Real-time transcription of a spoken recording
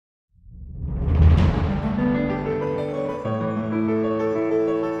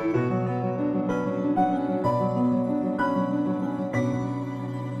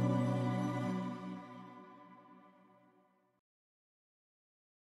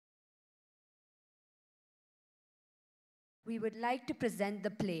We would like to present the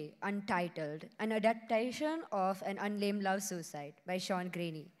play, Untitled, an adaptation of An Unnamed Love Suicide by Sean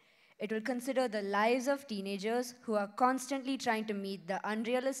Graney. It will consider the lives of teenagers who are constantly trying to meet the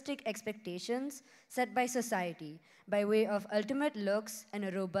unrealistic expectations set by society by way of ultimate looks and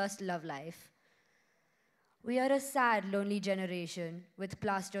a robust love life. We are a sad, lonely generation with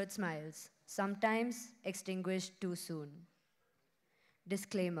plastered smiles, sometimes extinguished too soon.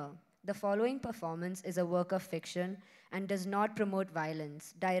 Disclaimer: the following performance is a work of fiction and does not promote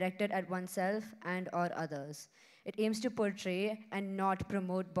violence directed at oneself and/or others. It aims to portray and not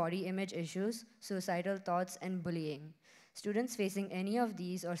promote body image issues, suicidal thoughts, and bullying. Students facing any of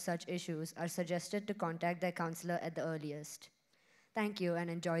these or such issues are suggested to contact their counselor at the earliest. Thank you and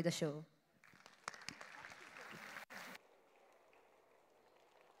enjoy the show.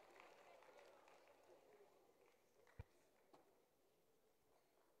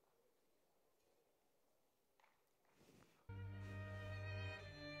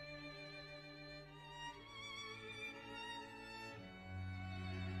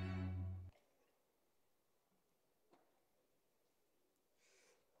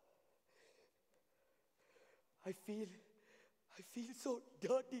 I feel so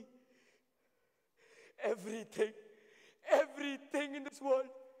dirty. Everything in this world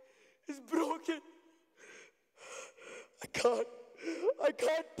is broken. I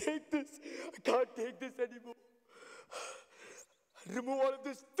can't take this. I can't take this anymore. Remove all of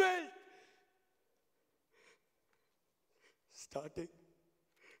this filth. Starting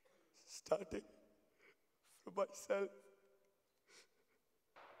from myself.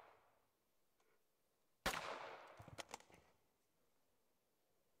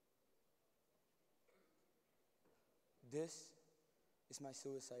 This is my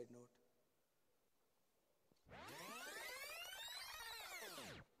suicide note.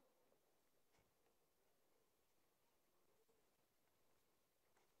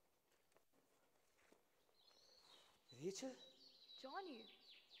 Rachel? Johnny.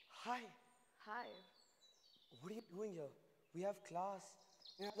 Hi. Hi. What are you doing here? We have class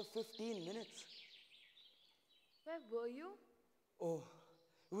in another 15 minutes. Where were you? Oh,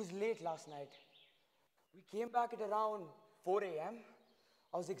 it was late last night. We came back at around 4 a.m.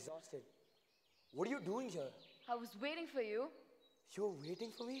 I was exhausted. What are you doing here? I was waiting for you. You're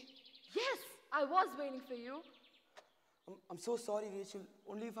waiting for me? Yes, I was waiting for you. I'm so sorry, Rachel.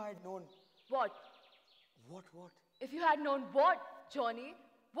 Only if I had known. What? What? If you had known what, Johnny?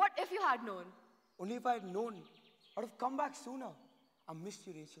 What if you had known? Only if I had known, I'd have come back sooner. I missed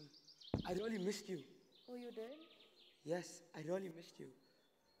you, Rachel. I really missed you. Oh, you did? Yes, I really missed you.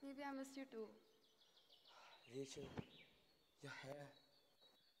 Maybe I missed you too. Rachel,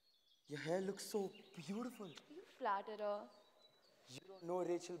 your hair looks so beautiful. You flatterer. You don't know,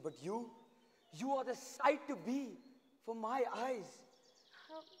 Rachel, but you are the sight to be for my eyes.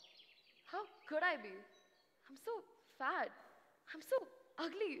 How could I be? I'm so fat. I'm so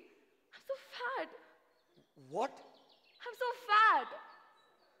ugly. I'm so fat. What? I'm so fat.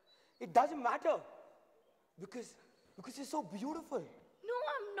 It doesn't matter. Because you're so beautiful. No,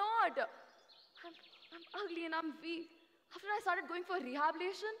 I'm not. I'm ugly and I'm weak. After I started going for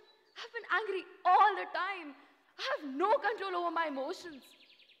rehabilitation, I've been angry all the time. I have no control over my emotions.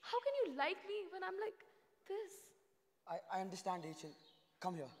 How can you like me when I'm like this? I understand, Rachel.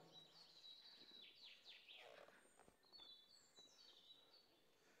 Come here.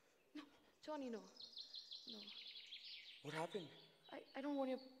 No, Johnny, no. What happened? I don't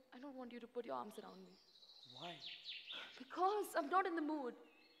want you to put your arms around me. Why? Because I'm not in the mood.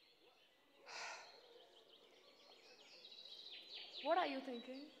 What are you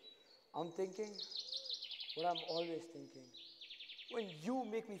thinking? I'm thinking what I'm always thinking. When you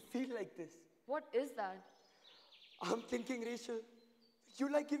make me feel like this. What is that? I'm thinking, Rachel,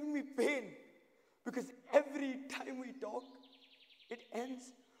 you like giving me pain. Because every time we talk, it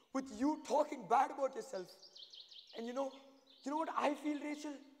ends with you talking bad about yourself. And you know what I feel,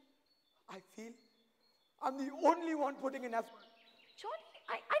 Rachel? I feel I'm the only one putting in effort. Johnny,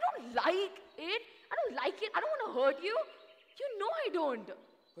 I don't like it. I don't like it. I don't want to hurt you. You know I don't.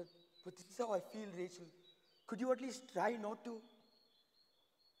 But this is how I feel, Rachel. Could you at least try not to?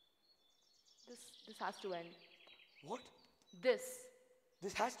 This has to end. What? This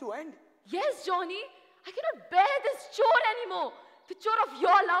has to end? Yes, Johnny. I cannot bear this chore anymore. The chore of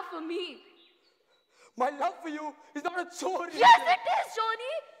your love for me. My love for you is not a chore. Yes, it is,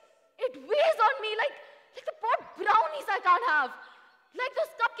 Johnny. It weighs on me like the pot brownies I can't have. Like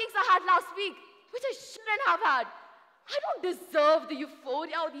those cupcakes I had last week, which I shouldn't have had. I don't deserve the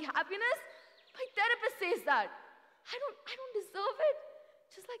euphoria or the happiness. My therapist says that. I don't deserve it.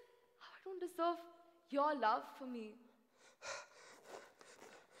 Just like how I don't deserve your love for me.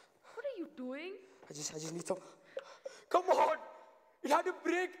 are you doing? I just need some. Come on! It had to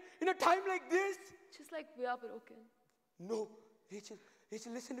break in a time like this. Just like we are broken. No, Rachel,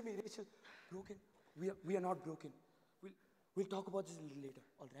 listen to me, Rachel. Broken? We are not broken. We'll talk about this a little later,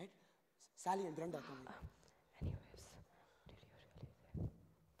 all right? Sally and Brenda, come here. Anyways, did you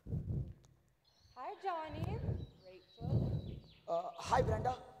really? Hi, Johnny. Rachel. Hi,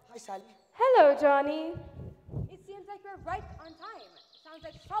 Brenda. Hi, Sally. Hello, Johnny. It seems like we're right on time. Sounds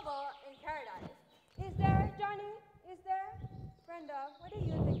like trouble in paradise. Is there, Johnny? Is there? Brenda, what do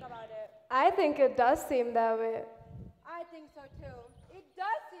you think about it? I think it does seem that way. I think so too. It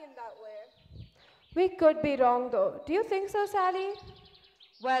does seem that way. We could be wrong though. Do you think so, Sally?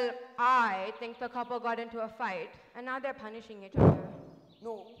 Well, I think the couple got into a fight, and now they're punishing each other.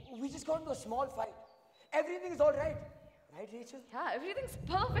 No, we just got into a small fight. Everything's all right. Right, Rachel? Yeah, everything's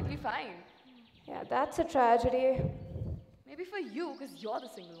perfectly fine. Yeah, that's a tragedy. Maybe for you, because you're the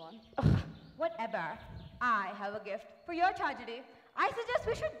single one. Whatever. I have a gift for your tragedy. I suggest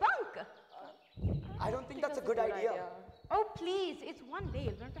we should bunk. I don't think that's a good idea. Oh, please. It's one day.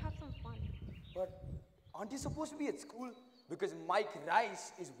 We're going to have some fun. But aren't you supposed to be at school? Because Mike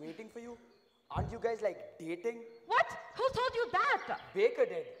Rice is waiting for you. Aren't you guys like dating? What? Who told you that? Baker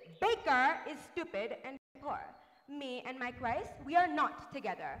did. Baker is stupid and poor. Me and Mike Rice, we are not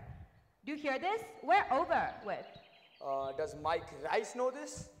together. Do you hear this? We're over with. Does Mike Rice know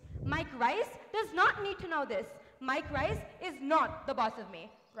this? Mike Rice does not need to know this. Mike Rice is not the boss of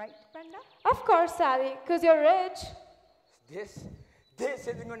me. Right, Brenda? Of course, Sally, because you're rich. This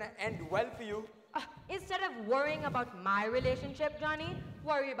isn't going to end well for you. Instead of worrying about my relationship, Johnny,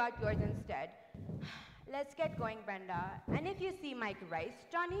 worry about yours instead. Let's get going, Brenda. And if you see Mike Rice,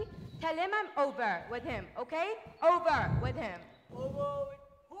 Johnny, tell him I'm over with him, okay? Over with him. Over with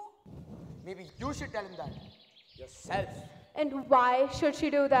who? Maybe you should tell him that. Yourself. And why should she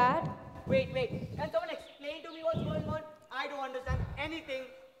do that? Wait. Can someone explain to me what's going on? I don't understand anything.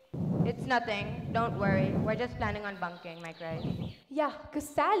 It's nothing. Don't worry. We're just planning on bunking, Mike Rice. Yeah, because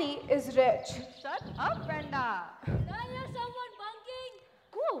Sally is rich. Shut up, Brenda. Did I hear someone bunking?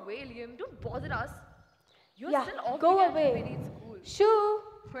 Go away, Liam. Don't bother us. You're Yeah, still off go the away. very in school. Shoo!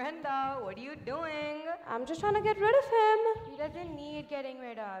 Brenda, what are you doing? I'm just trying to get rid of him. He doesn't need getting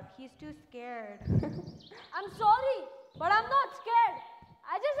rid of. He's too scared. I'm sorry, but I'm not scared.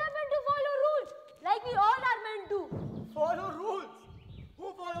 I just happen to follow rules, like we all are meant to. Follow rules?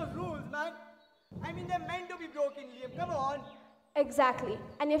 Who follows rules, man? I mean, they're meant to be broken, Liam. Come on. Exactly.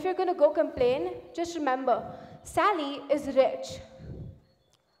 And if you're going to go complain, just remember, Sally is rich.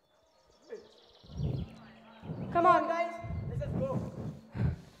 Come on. Guys, let's just go.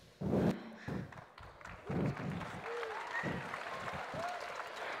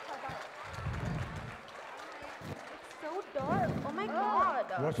 It's so dark. Oh my god.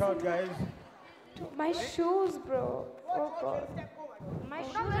 Watch out, guys. My shoes, bro. Oh, God. My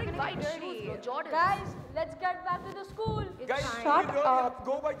shoes Not are wearing gonna white be shoes, dirty. bro. Jordan. Guys, let's get back to the school. Guys, Shut we really up. have to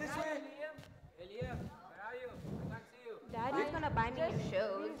go by this way. Daddy's gonna buy me new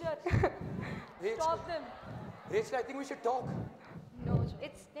shoes. Rachel, Stop them. Rachel, I think we should talk. No,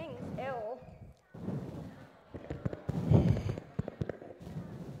 it stinks. Ew.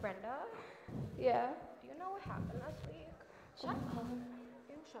 Brenda, Yeah. do you know what happened last week? Shut up.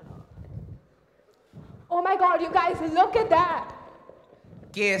 You shut up. Oh my God, you guys, look at that.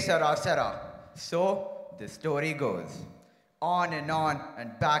 Que sera sera. So the story goes on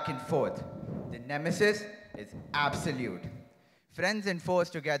and back and forth. The nemesis is absolute. Friends and foes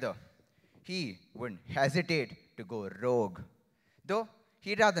together. He wouldn't hesitate to go rogue, though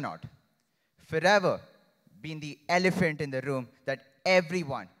he'd rather not. Forever been the elephant in the room that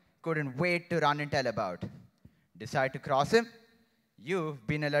everyone couldn't wait to run and tell about. Decide to cross him? You've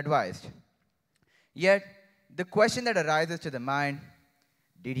been ill-advised. Yet, the question that arises to the mind,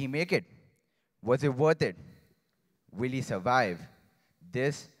 did he make it? Was it worth it? Will he survive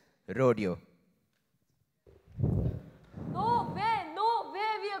this rodeo? No way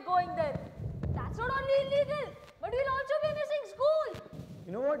we are going there. That's not only illegal, but we'll also be missing school.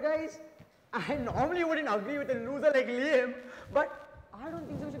 You know what, guys? I normally wouldn't agree with a loser like Liam, but I don't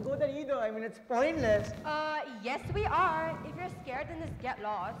think so we should go there either. I mean, it's pointless. Yes we are. If you're scared, then just get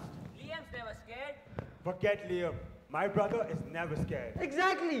lost. Liam's never scared. Forget Liam. My brother is never scared.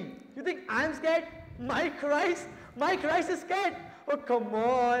 Exactly. You think I'm scared? Mike Rice? Mike Rice is scared. Oh, come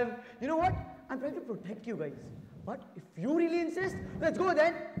on. You know what? I'm trying to protect you guys. But if you really insist, let's go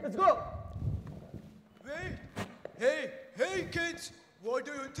then. Let's go. Wait. Hey, kids. What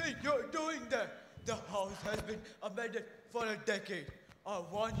do you think you're doing there? The house has been abandoned for a decade. I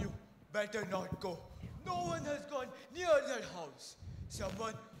warn you, better not go. No one has gone near that house.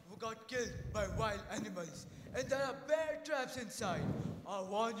 Someone got killed by wild animals. And there are bear traps inside. I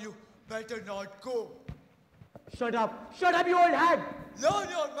warn you, better not go. Shut up! Shut up, you old hag! Learn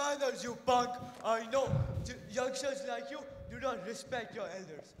your manners, you punk. I know youngsters like you do not respect your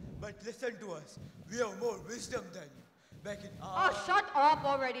elders. But listen to us. We have more wisdom than you. Back in our... Oh, shut up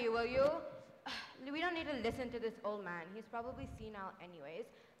already, will you? We don't need to listen to this old man. He's probably senile anyways.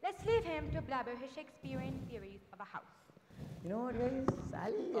 Let's leave him to blabber his Shakespearean theories of a house. You know what, guys?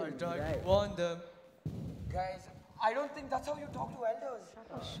 Sally I is tried right. to warn them. Guys, I don't think that's how you talk to elders.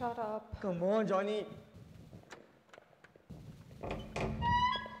 Shut up. Come on, Johnny.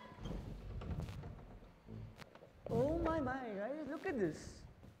 Oh my, guys, look at this.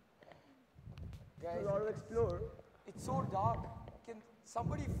 Guys, There's a lot to explore. it's so dark. Can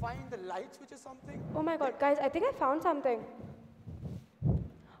somebody find the light switch or something? Oh my god, guys, I think I found something.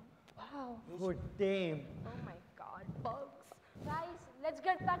 Wow. Oh, damn. Oh my god, bugs. Guys, let's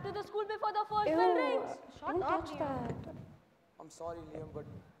get back to the school before the first Ew, bell rings. don't touch that. I'm sorry, Liam, but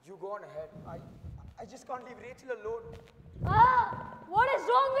you go on ahead. I just can't leave Rachel alone. Ah, what is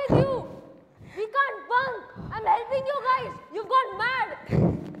wrong with you? We can't bunk. I'm helping you guys. You've gone mad.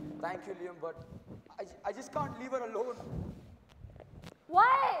 Thank you, Liam, but I just can't leave her alone.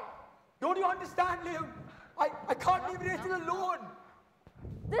 Why? Don't you understand, Liam? I can't leave Rachel alone.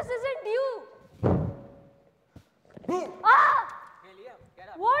 This isn't you. Ah! Hey, Liam, get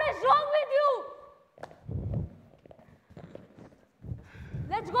up. What is wrong with you?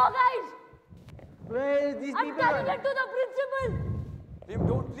 Let's go, guys. Well, these I'm people telling are... it to the principal. Liam,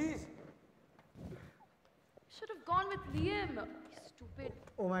 don't, please. Should have gone with Liam. Stupid.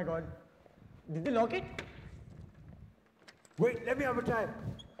 Oh my god. Did they lock it? Wait, let me have a try.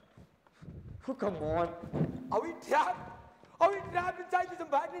 Oh, come on. Are we trapped? Are we trapped inside this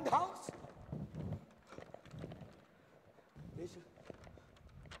abandoned house? Rachel,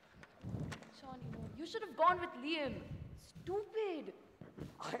 Johnny, no. You should have gone with Liam. Stupid.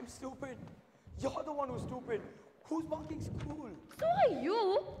 I'm stupid. You're the one who's stupid. Who's bunking school? So are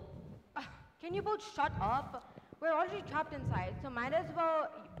you. Can you both shut up? We're already trapped inside, so might as well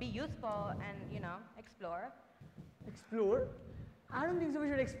be useful and, you know, explore. Explore? I don't think so we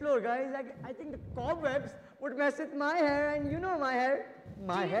should explore, guys. I think the cobwebs would mess with my hair, and you know my hair.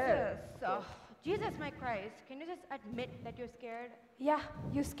 My hair. Jesus, my Christ. Can you just admit that you're scared? Yeah,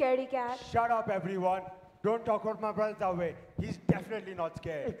 you scaredy cat. Shut up, everyone. Don't talk about my brother that way. He's definitely not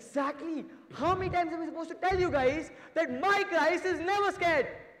scared. Exactly. How many times am I supposed to tell you guys that my Christ is never scared?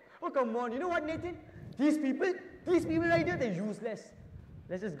 Oh, come on. You know what, Nathan? These people right here, they're useless.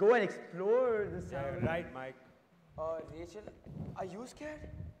 Let's just go and explore this. Yeah, right, Mike. Rachel, are you scared?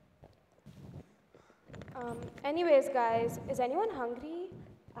 Anyways, guys, is anyone hungry?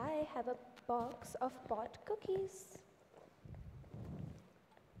 I have a box of pot cookies.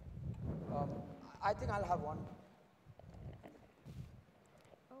 I think I'll have one.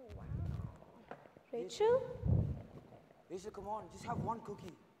 Oh, wow. Rachel? Rachel, come on, just have one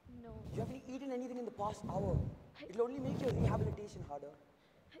cookie. No. You haven't eaten anything in the past hour. It'll only make your rehabilitation harder.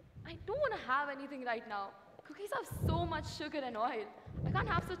 I don't want to have anything right now. Cookies have so much sugar and oil. I can't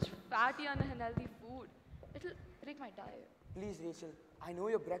have such fatty and unhealthy food. It'll break my diet. Please, Rachel, I know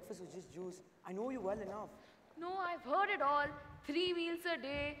your breakfast was just juice. I know you well enough. No, I've heard it all. 3 meals a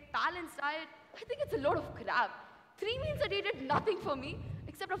day, balanced diet. I think it's a load of crap. 3 meals a day did nothing for me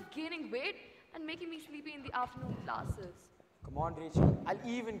except of gaining weight and making me sleepy in the afternoon classes. Come on, Rachel. I'll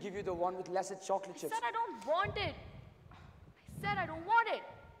even give you the one with lesser chocolate I chips. said I don't want it. I said I don't want it.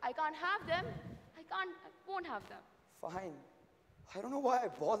 I can't have them. I won't have them. Fine. I don't know why I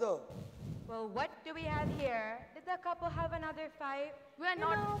bother. Well, what do we have here? Did the couple have another fight? We're You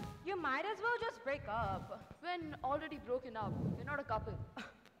not. know, you might as well just break up. We're already broken up. We're not a couple.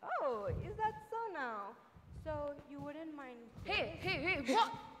 Oh, is that so now? So you wouldn't mind... Hey,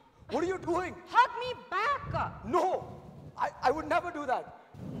 what? What are you doing? Hug me back! No! I would never do that.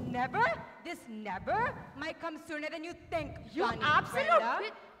 Never? This never might come sooner than you think, You Johnny absolute Brenda.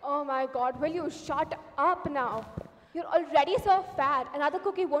 bit. Oh my god, will you shut up now? You're already so fat. Another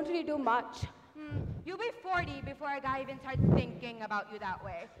cookie won't really do much. You'll be 40 before a guy even starts thinking about you that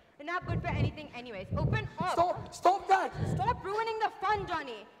way. You're not good for anything anyways. Open up. Stop that. Stop ruining the fun,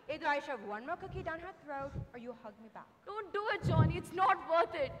 Johnny. Either I shove one more cookie down her throat or you hug me back. Don't do it, Johnny. It's not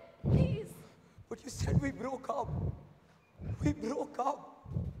worth it. Please. But you said we broke up. We broke up.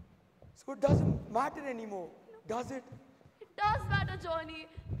 So it doesn't matter anymore, does it? It does matter, Johnny.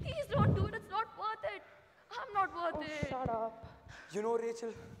 Please don't do it. It's not worth it. I'm not worth it. Shut up. You know,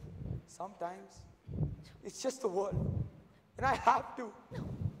 Rachel, sometimes it's just the world. And I have to.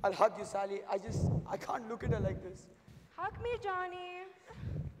 I'll hug you, Sally. I can't look at her like this. Hug me, Johnny.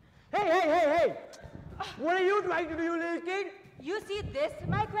 Hey, hey, hey, hey! What are you trying to do, you little kid? You see this,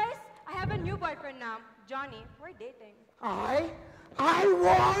 my Christ? I have a new boyfriend now. Johnny, we're dating. I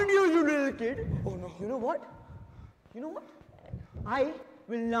warned you, you little kid. Oh no. You know what? You know what? I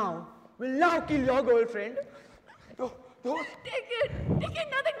will now kill your girlfriend. No, don't. Take it.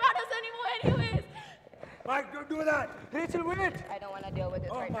 Nothing matters anymore anyways. Mike, don't do that. Rachel, wait. I don't want to deal with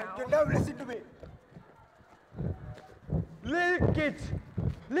this right Mike, now. you'll never listen to me. Little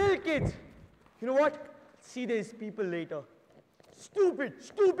kids. You know what? See these people later. Stupid.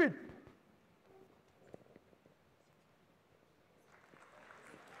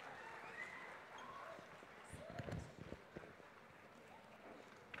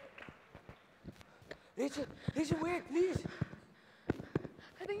 Rachel, wait, please.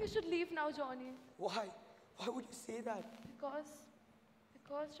 I think you should leave now, Johnny. Why? Why would you say that? Because,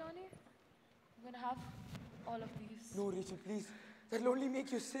 Johnny, I'm gonna have all of these. No, Rachel, please. That'll only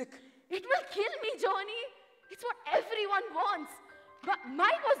make you sick. It will kill me, Johnny. It's what everyone wants. But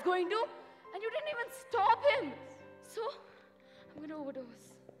Mike was going to, and you didn't even stop him. So, I'm gonna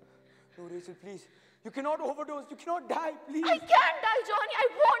overdose. No, Rachel, please. You cannot overdose. You cannot die, please. I can't die, Johnny. I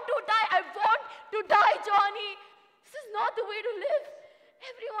want to die. I want to die, Johnny. This is not the way to live.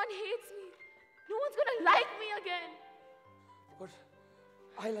 Everyone hates me. No one's gonna like me again. But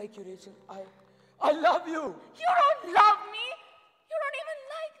I like you, Rachel. I love you. You don't love me. You don't even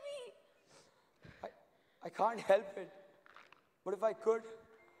like me. I can't help it. But if I could,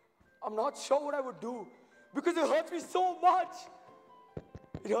 I'm not sure what I would do. Because it hurts me so much.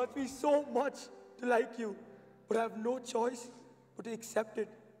 It hurts me so much to like you. But I have no choice but to accept it.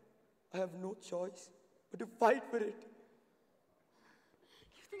 I have no choice but to fight for it.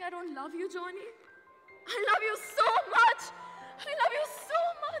 You think I don't love you, Johnny? I love you so much. I love you so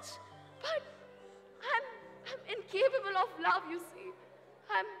much. But I'm incapable of love, you see.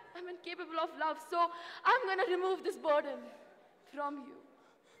 I'm incapable of love. So I'm going to remove this burden from you.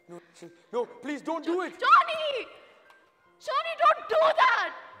 No, Rachel, no, please don't do it. Johnny! Johnny, don't do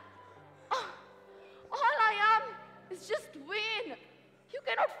that! All I am is just Wayne. You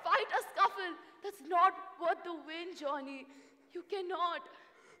cannot fight a scuffle. That's not worth the win, Johnny. You cannot.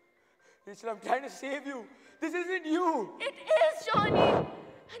 Rachel, I'm trying to save you. This isn't you. It is, Johnny.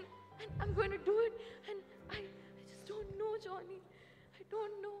 And I'm going to do it. And I just don't know, Johnny. I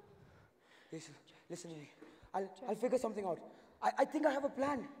don't know. Rachel, listen to me. I'll figure something out. I think I have a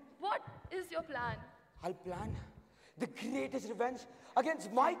plan. What is your plan? I'll plan the greatest revenge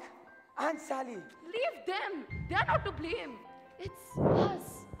against Mike and Sally. Leave them. They're not to blame. It's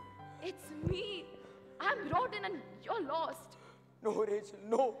us. It's me. I'm rotten and you're lost. No, Rachel,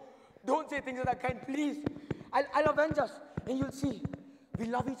 no. Don't say things of that kind, please. I'll avenge us, and you'll see. We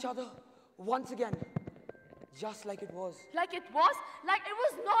love each other once again. Just like it was. Like it was? Like it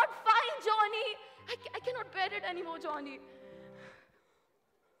was not fine, Johnny. I cannot bear it anymore, Johnny.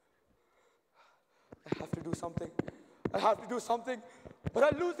 I have to do something. I have to do something. But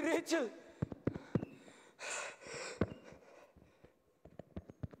I'll lose Rachel.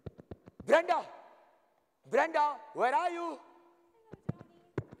 Brenda, where are you?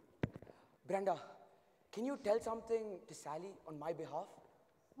 Brenda, can you tell something to Sally on my behalf?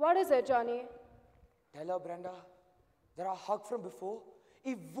 What is it, Johnny? Tell her, Brenda, that our hug from before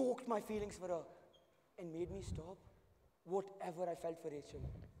evoked my feelings for her and made me stop whatever I felt for Rachel.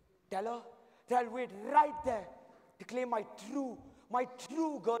 Tell her that I'll wait right there to claim my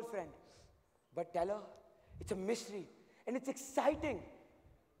true girlfriend. But tell her it's a mystery and it's exciting.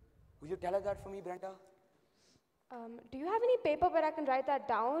 Will you tell her that for me, Brenda? Do you have any paper where I can write that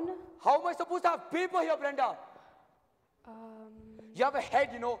down? How am I supposed to have paper here, Brenda? You have a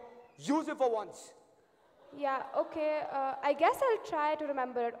head, you know. Use it for once. Yeah, okay. I guess I'll try to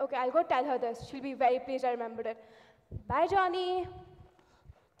remember it. Okay, I'll go tell her this. She'll be very pleased I remembered it. Bye, Johnny.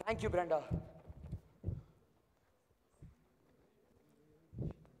 Thank you, Brenda.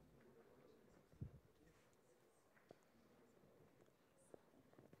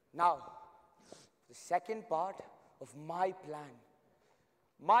 Now, the second part of my plan.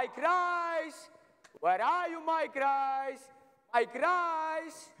 Mike Rice! Where are you, Mike Rice? Mike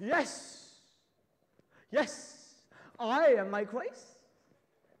Rice! Yes. Yes. I am Mike Rice.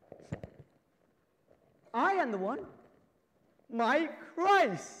 I am the one. Mike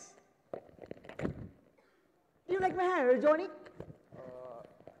Rice. Do you like my hair, Johnny?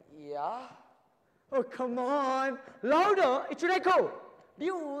 Yeah? Oh, come on. Louder. It should echo. Do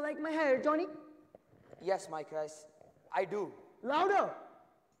you like my hair, Johnny? Yes, Mike Rice, I do. Louder.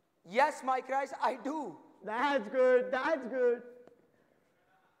 Yes, Mike Rice, I do. That's good. That's good.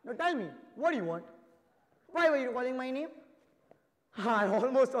 Now tell me, what do you want? Why were you calling my name? I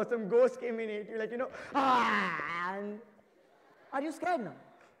almost saw some ghost came in at you, like, and are you scared now?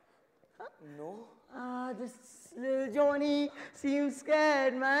 Huh? No. This little Johnny seems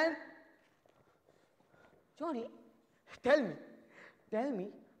scared, man. Johnny, tell me,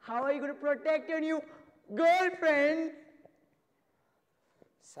 how are you going to protect your new girlfriend?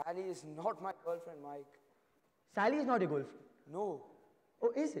 Sally is not my girlfriend, Mike. Sally is not your girlfriend? No.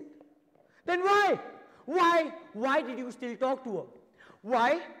 Oh, is it? Then why? Why did you still talk to her?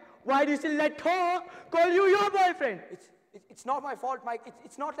 Why do you still let her call you your boyfriend? It's not my fault, Mike.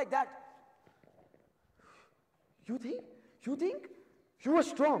 It's not like that. You think you are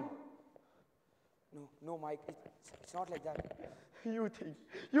strong? No, Mike. It's not like that. You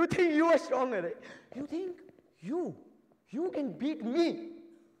think you are stronger, right? You think you can beat me?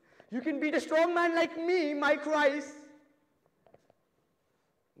 You can beat a strong man like me, Mike Rice?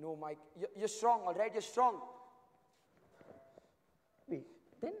 No, Mike. You're strong, all right? You're strong. Wait,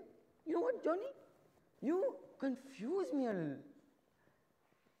 then, you know what, Johnny? You confuse me a little.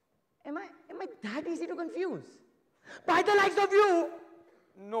 Am I that easy to confuse? By the likes of you?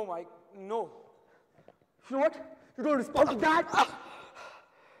 No, Mike. No. You know what? You don't respond to that.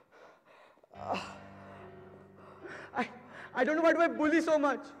 I don't know why do I bully so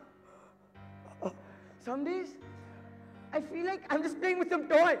much. Some days, I feel like I'm just playing with some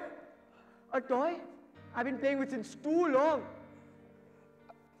toy. A toy I've been playing with since too long.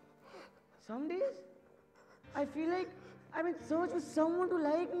 Some days, I feel like I'm in search for someone to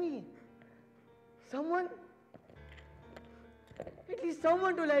like me. At least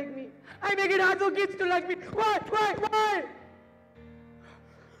someone to like me. I make it hard for kids to like me. Why?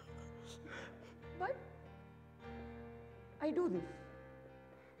 But I do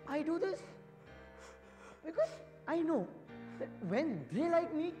this because I know that when they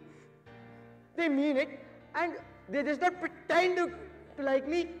like me, they mean it, and they just not pretend to like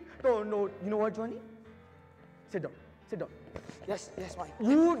me. No, you know what, Johnny? Sit down. Yes, Mike.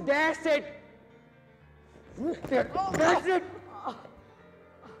 You dare sit. That's it.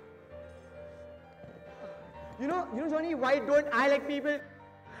 You know, Johnny, why don't I like people?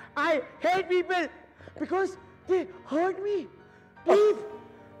 I hate people because they hurt me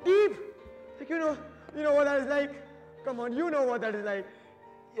deep. Like, you know what that is like. Come on, you know what that is like.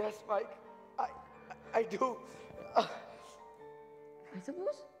 Yes, Mike. I do. I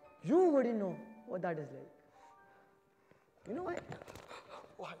suppose you wouldn't know what that is like. You know why?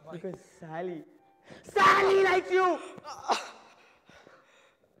 Why, Mike? Because Sally likes you.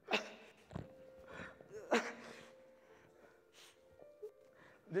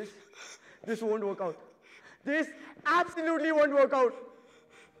 This won't work out. This absolutely won't work out.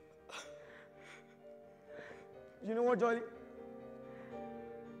 You know what, Jolly?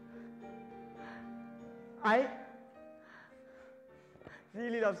 I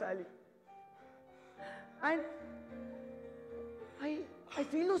really love Sally. And I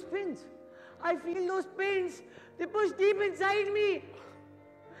feel those pins. They push deep inside me.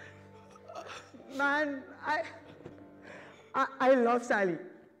 Man, I love Sally.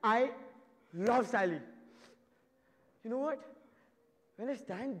 I love Sally. You know what? When I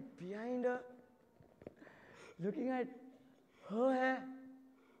stand behind her, looking at her hair,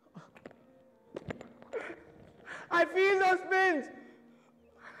 I feel those pins.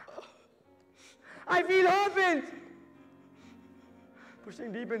 I feel her pins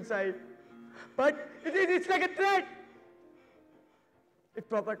pushing deep inside. But it's like a thread. It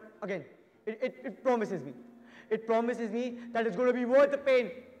promises me. It promises me that it's going to be worth the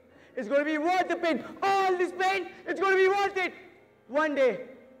pain. It's going to be worth the pain. All this pain, it's going to be worth it. One day.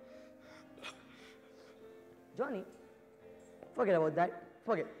 Johnny, forget about that.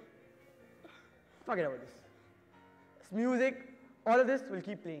 Forget about this. This music, all of this will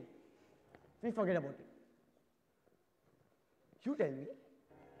keep playing. We forget about it. You tell me.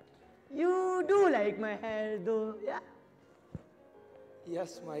 You do like my hair though, yeah?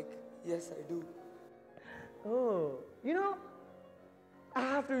 Yes, Mike. Yes, I do. Oh, I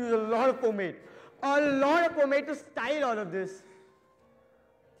have to use a lot of pomade. To style all of this.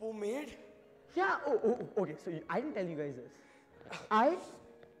 Pomade? Yeah, okay, so I didn't tell you guys this. I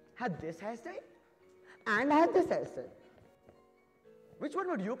had this hairstyle and I had this hairstyle. Which one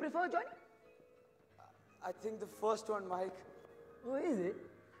would you prefer, Johnny? I think the first one, Mike. Oh, is it?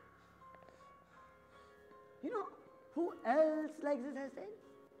 Who else likes this hairstyle?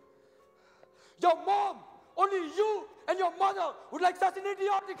 Your mom! Only you and your mother would like such an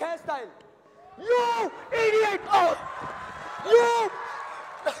idiotic hairstyle. You idiot! Oh! You!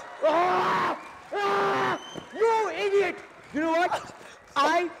 You idiot! You know what?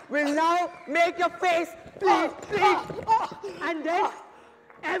 I will now make your face bleed. And then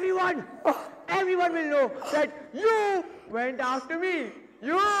everyone will know that you went after me.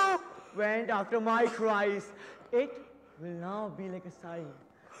 You went after my cries. It will now be like a sign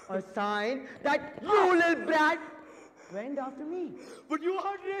that you little brat went after me. But you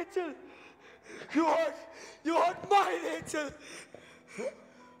hurt Rachel. You hurt my Rachel.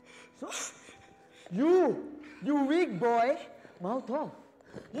 So, you weak boy, mouth off.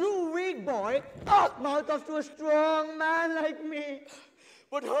 You weak boy, mouth off to a strong man like me.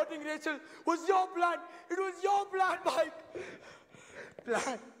 But hurting Rachel was your plan. It was your plan, Mike.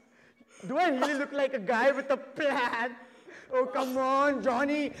 Plan? Do I really look like a guy with a plan? Oh, come on,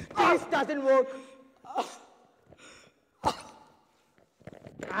 Johnny. This doesn't work.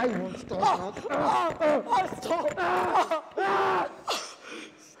 I won't stop. Stop.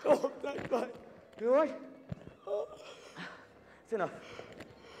 Stop that, Mike. You know what? It's enough.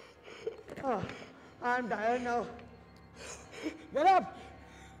 I'm tired now. Get up!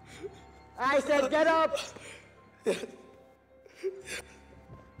 I said get up!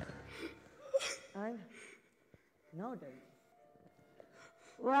 And now tell me,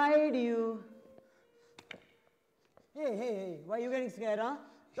 why do you... Hey, why are you getting scared, huh?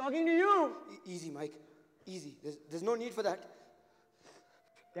 Talking to you! Easy, Mike. Easy. There's no need for that.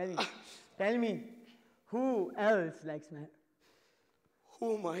 Tell me, who else likes my...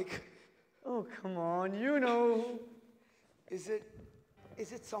 Who, Mike? Oh, come on, you know. Is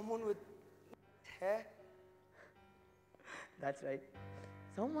it someone with hair? That's right.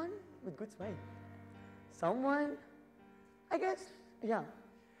 Someone with good smile. Someone, I guess, yeah.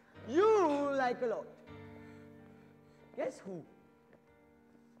 You like a lot. Guess who?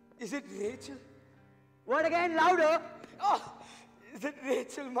 Is it Rachel? What again? Louder. Is it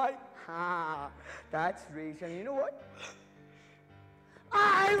Rachel, Mike? That's Rachel. You know what?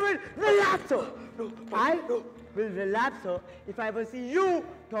 I will relapse her. I will relapse her if I ever see you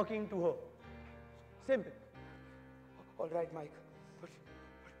talking to her. Simple. All right, Mike. But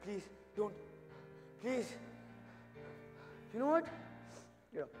please, don't. Please. You know what?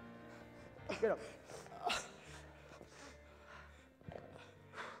 Get up. Get up.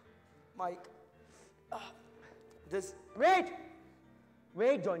 Mike. This.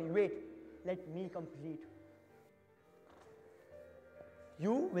 Wait, Johnny, wait. Let me complete.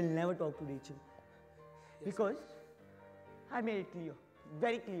 You will never talk to Rachel. Because I made it clear,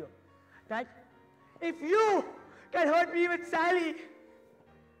 very clear, that if you can hurt me with Sally,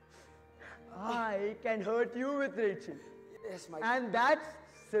 I can hurt you with Rachel. Yes, Mike. And that's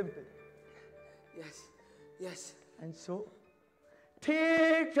simple. Yes. And so,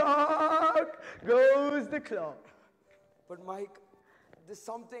 tick-tock goes the clock. But Mike, there's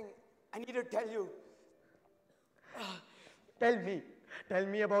something I need to tell you. Tell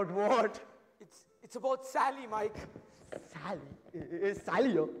me about what? It's about Sally, Mike. Sally? Is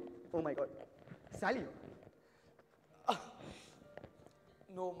Sally here? Oh my God. Sally here?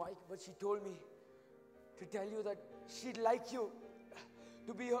 No, Mike, but she told me to tell you that she'd like you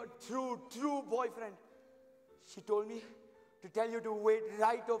to be her true boyfriend. She told me to tell you to wait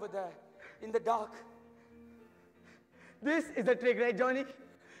right over there in the dark. This is the trick, right, Johnny?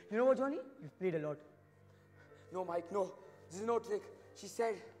 You know what, Johnny? You've played a lot. No, Mike, no. This is no trick. She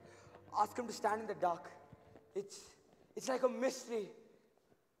said, ask him to stand in the dark. It's like a mystery.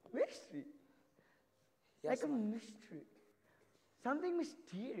 Mystery? Yes, like a Mike. mystery. Something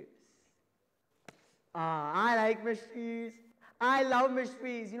mysterious. I like mysteries. I love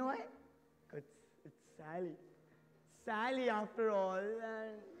mysteries. You know why? Because it's Sally. Sally after all.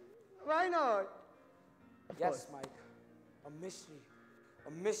 And why not? Of Yes, course. Mike. A mystery.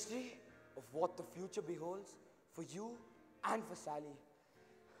 A mystery of what the future beholds for you and for Sally.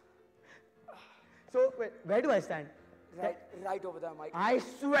 So, wait, where do I stand? Right over there, Mike. I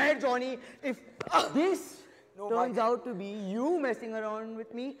swear, Johnny, if this No, turns Mike. out to be you messing around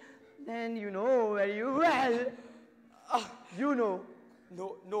with me, then you know very well. You know.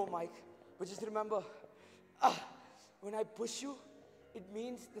 No, Mike. But just remember, when I push you, it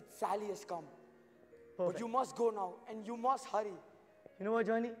means that Sally has come. Perfect. But you must go now, and you must hurry. You know what,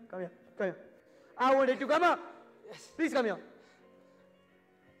 Johnny? Come here. I wanted to come here. Yes. Please come here.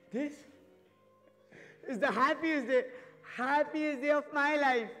 This is the happiest day of my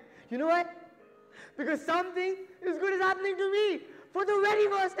life. You know why? Because something as good is happening to me for the very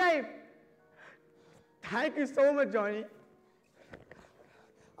first time. Thank you so much, Johnny.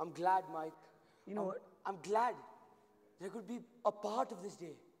 I'm glad, Mike. You know what? I'm glad that I could be a part of this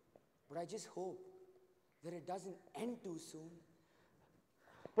day. But I just hope that it doesn't end too soon.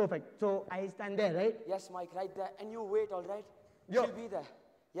 Perfect. So I stand there, right? Yes, Mike, right there. And you wait, all right? Yeah. She'll be there.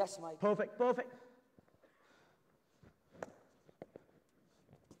 Yes, Mike. Perfect.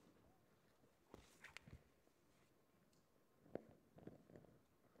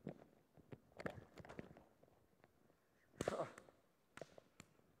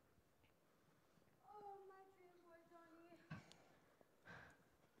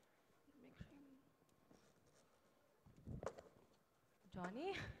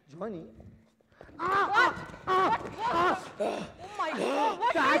 Johnny? Johnny? What? Oh my God,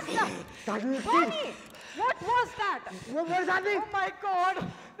 what is that? Johnny! What was that? What was happening? Oh my God,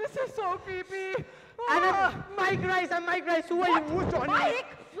 this is so creepy. I'm Mike Rice. Who are you? Who's Johnny? Mike?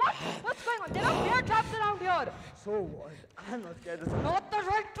 What? What's going on? There are bear traps around here. So what? I'm not scared. Not the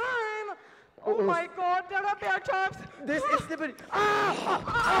right time. Oh my God, there are bear traps. This is slippery.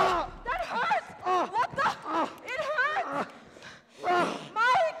 That hurts. What the? It hurts.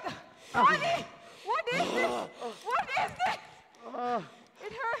 Mike! Johnny! What is this? What is this?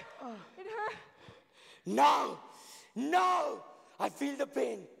 It hurt. It hurt. Now, I feel the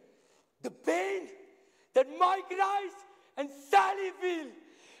pain. The pain that Mike Rice and Sally feel.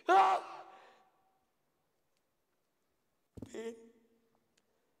 Pain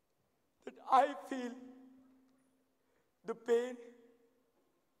that I feel. The pain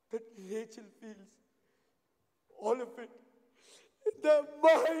that Rachel feels. All of it in their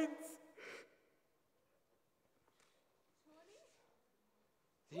minds.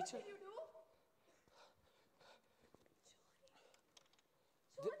 Rachel? What did you do?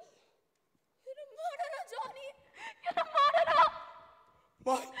 Johnny? You're a murderer, Johnny! You're a murderer!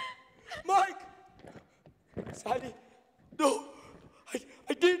 Mike! Sally, no!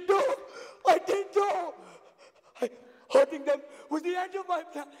 I didn't know! I didn't know! Hurting them was the end of my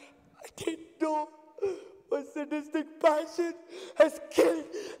plan. I didn't know. My sadistic passion has killed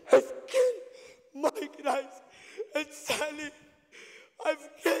Mike Rice and Sally. I've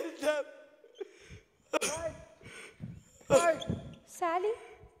killed them. Mike! Sally?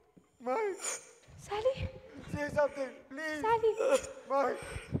 Mike! Sally? Say something, please! Sally? Mike!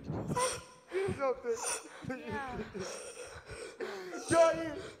 Say something! Johnny!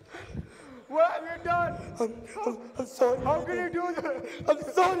 What have you done? I'm sorry. How can you do that? I'm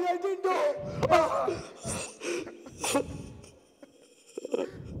sorry, I didn't know.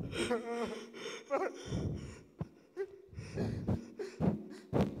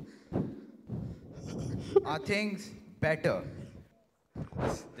 Are things better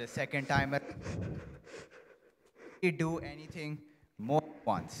the second time we do anything more than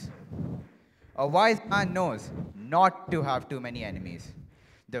once? A wise man knows not to have too many enemies.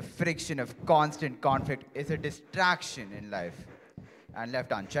 The friction of constant conflict is a distraction in life, and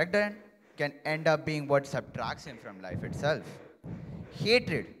left unchecked can end up being what subtracts him from life itself.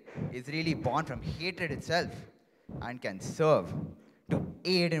 Hatred is really born from hatred itself and can serve to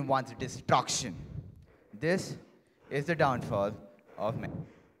aid in one's destruction. This is the downfall of man.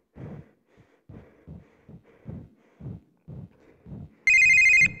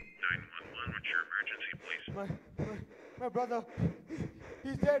 My brother,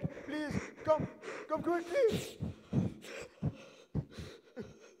 he's dead. Please, come quickly.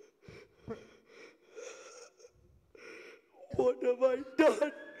 What have I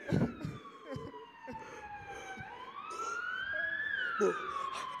done? No,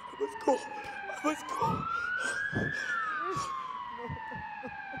 I must go.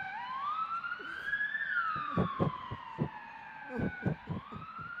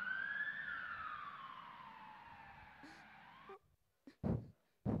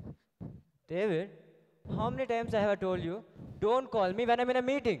 David, how many times I have told you, don't call me when I'm in a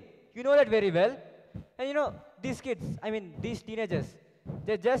meeting. You know that very well. And you know, these kids, these teenagers,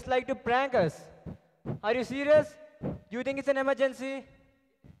 they just like to prank us. Are you serious? Do you think it's an emergency?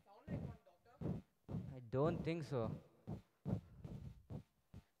 I don't think so.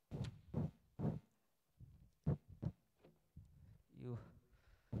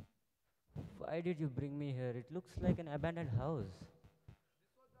 Why did you bring me here? It looks like an abandoned house.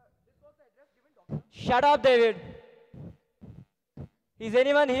 Shut up, David! Is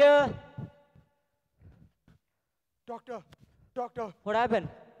anyone here? Doctor. What happened?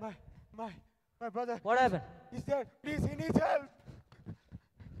 My brother. What happened? He's dead. Please, he needs help.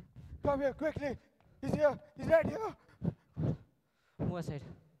 Come here, quickly. He's here. He's right here. Move aside.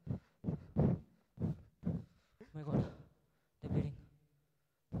 Oh my God, they're bleeding.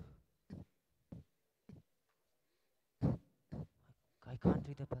 I can't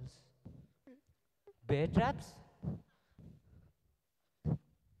read the pulse. Bear traps?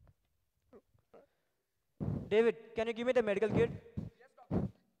 David, can you give me the medical kit?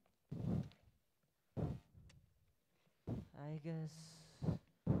 I guess.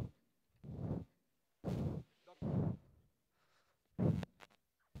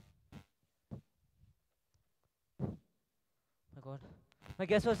 My God, my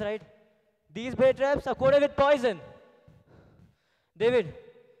guess was right. These bear traps are coated with poison. David,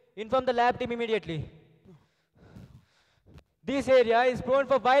 inform the lab team immediately. This area is prone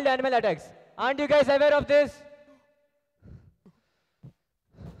for wild animal attacks. Aren't you guys aware of this?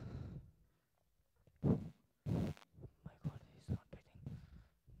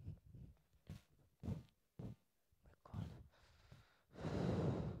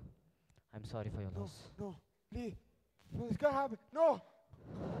 sorry for your No, loss. no, please. No, this can't happen. No.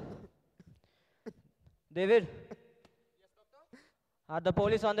 David? Are the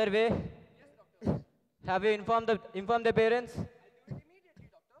police on their way? Have you informed the parents?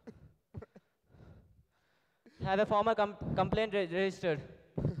 Have a formal complaint registered.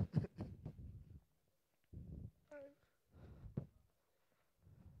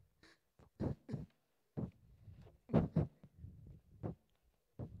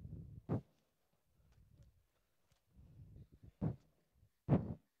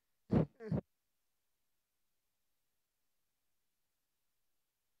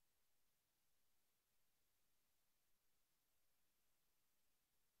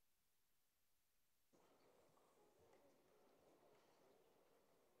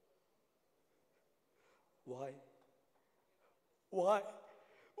 Why? Why?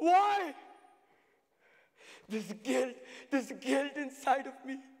 Why? This guilt inside of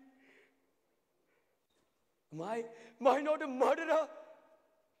me. Am I not a murderer?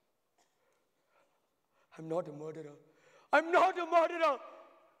 I'm not a murderer. I'm not a murderer.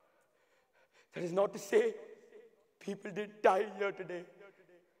 That is not to say people did die here today.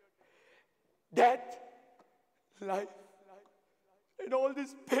 Death, life, and all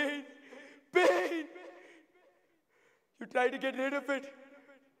this pain. You try to get rid of it,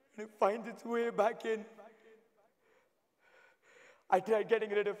 and it finds its way back in. I tried getting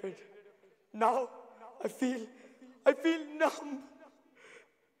rid of it. Now, I feel numb.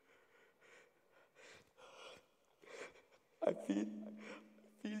 I feel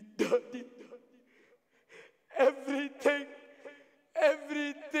dirty. Everything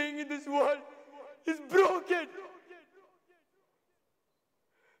in this world is broken.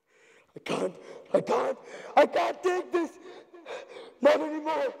 I can't take this. Not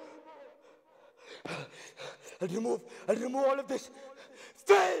anymore. I'll remove all of this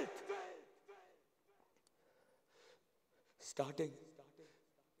filth. Starting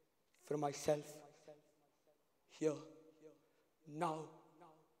from myself. Here. Now.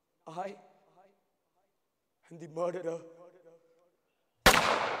 I am the murderer.